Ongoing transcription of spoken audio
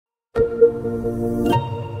Hey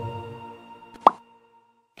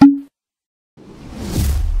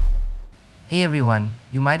everyone,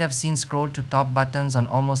 you might have seen scroll to top buttons on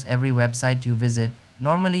almost every website you visit.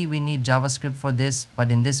 Normally we need JavaScript for this, but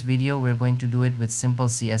in this video we're going to do it with simple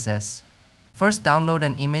CSS. First, download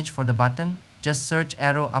an image for the button. Just search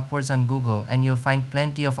arrow upwards on Google and you'll find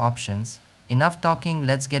plenty of options. Enough talking,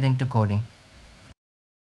 let's get into coding.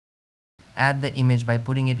 Add the image by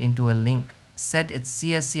putting it into a link. Set its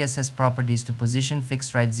CSS properties to position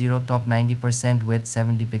fixed right 0 top 90% width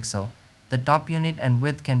 70 pixel. The top unit and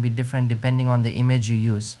width can be different depending on the image you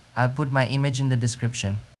use. I'll put my image in the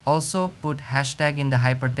description. Also, put hashtag in the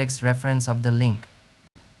hypertext reference of the link.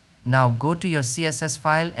 Now go to your CSS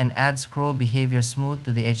file and add scroll behavior smooth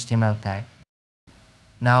to the HTML tag.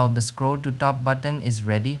 Now the scroll to top button is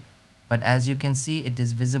ready, but as you can see it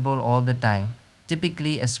is visible all the time.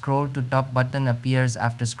 Typically, a scroll to top button appears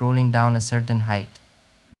after scrolling down a certain height.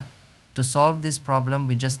 To solve this problem,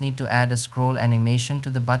 we just need to add a scroll animation to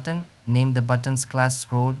the button. Name the button's class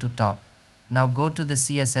scroll to top. Now go to the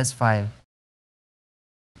CSS file.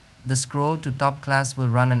 The scroll to top class will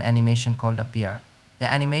run an animation called appear.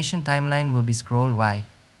 The animation timeline will be scroll Y.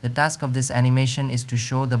 The task of this animation is to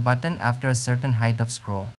show the button after a certain height of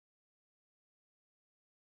scroll.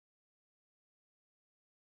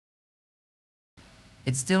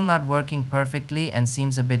 It's still not working perfectly and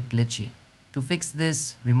seems a bit glitchy. To fix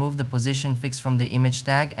this, remove the position fix from the image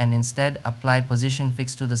tag and instead apply position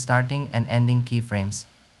fix to the starting and ending keyframes.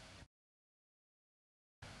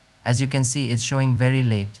 As you can see, it's showing very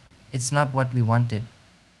late. It's not what we wanted.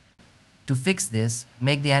 To fix this,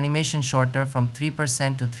 make the animation shorter from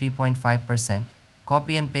 3% to 3.5%.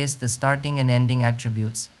 Copy and paste the starting and ending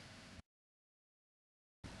attributes.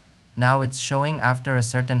 Now it's showing after a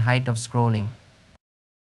certain height of scrolling.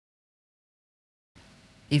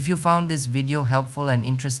 If you found this video helpful and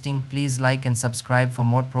interesting, please like and subscribe for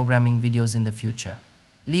more programming videos in the future.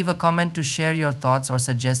 Leave a comment to share your thoughts or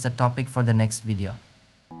suggest a topic for the next video.